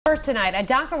First tonight, a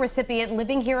DACA recipient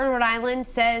living here in Rhode Island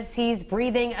says he's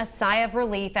breathing a sigh of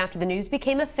relief after the news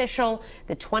became official.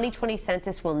 The 2020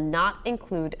 census will not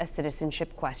include a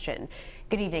citizenship question.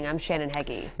 Good evening, I'm Shannon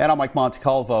Heggie. And I'm Mike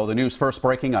Montecalvo. The news first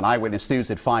breaking on Eyewitness News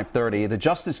at 5:30. The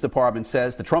Justice Department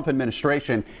says the Trump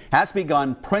administration has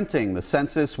begun printing the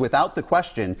census without the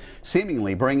question,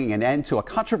 seemingly bringing an end to a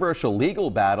controversial legal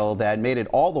battle that made it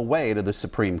all the way to the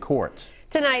Supreme Court.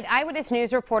 Tonight, Eyewitness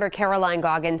News reporter Caroline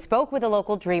Goggin spoke with a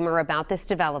local dreamer about this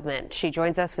development. She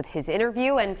joins us with his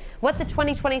interview and what the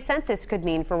 2020 census could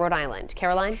mean for Rhode Island.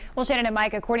 Caroline? Well, Shannon and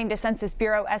Mike, according to Census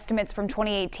Bureau estimates from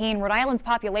 2018, Rhode Island's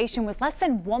population was less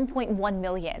than 1.1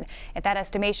 million. If that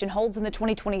estimation holds in the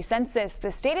 2020 census,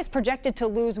 the state is projected to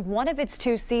lose one of its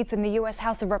 2 seats in the U.S.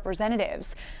 House of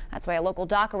Representatives. That's why a local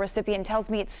DACA recipient tells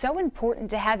me it's so important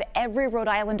to have every Rhode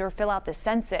Islander fill out the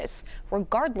census,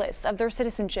 regardless of their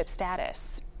citizenship status.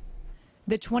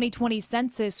 The 2020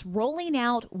 census rolling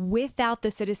out without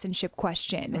the citizenship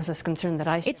question. There's this concern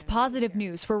that It's positive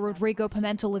news for Rodrigo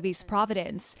Pimentel of East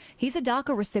Providence. He's a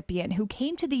DACA recipient who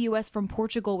came to the U.S. from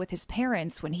Portugal with his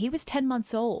parents when he was 10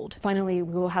 months old. Finally,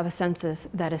 we will have a census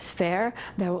that is fair,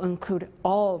 that will include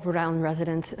all Rhode Island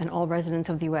residents and all residents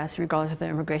of the U.S. regardless of their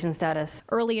immigration status.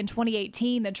 Early in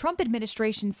 2018, the Trump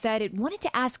administration said it wanted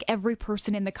to ask every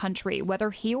person in the country whether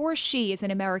he or she is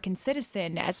an American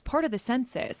citizen as part of the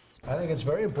census. I think it's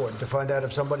very important to find out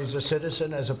if somebody's a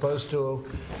citizen as opposed to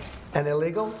an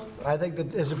illegal. I think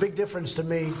that there's a big difference to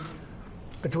me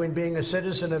between being a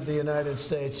citizen of the United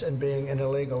States and being an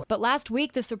illegal. But last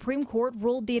week, the Supreme Court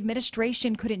ruled the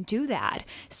administration couldn't do that,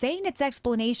 saying its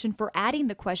explanation for adding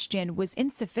the question was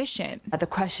insufficient. The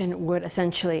question would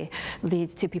essentially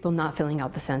lead to people not filling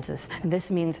out the census. And this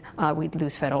means we'd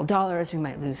lose federal dollars, we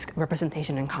might lose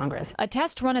representation in Congress. A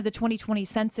test run of the 2020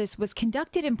 census was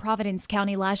conducted in Providence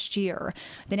County last year.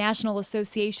 The National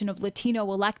Association of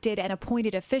Latino elected and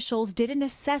appointed officials did an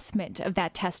assessment of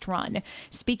that test run,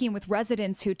 speaking with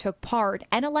residents who took part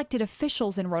and elected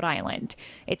officials in Rhode Island.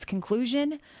 Its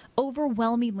conclusion?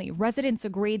 Overwhelmingly, residents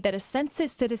agreed that a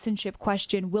census citizenship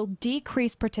question will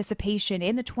decrease participation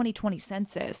in the 2020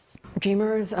 census.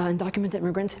 Dreamers, undocumented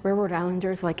immigrants, we're Rhode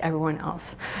Islanders like everyone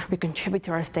else. We contribute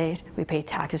to our state, we pay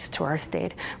taxes to our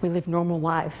state, we live normal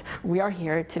lives. We are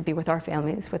here to be with our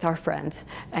families, with our friends,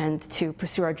 and to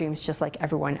pursue our dreams just like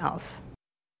everyone else.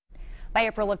 By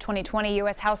April of 2020,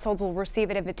 U.S. households will receive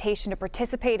an invitation to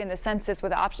participate in the census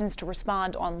with options to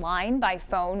respond online, by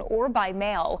phone, or by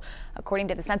mail. According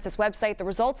to the census website, the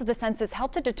results of the census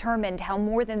help to determine how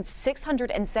more than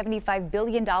 $675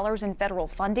 billion in federal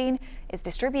funding is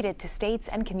distributed to states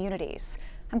and communities.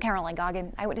 I'm Caroline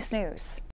Goggin, Eyewitness News.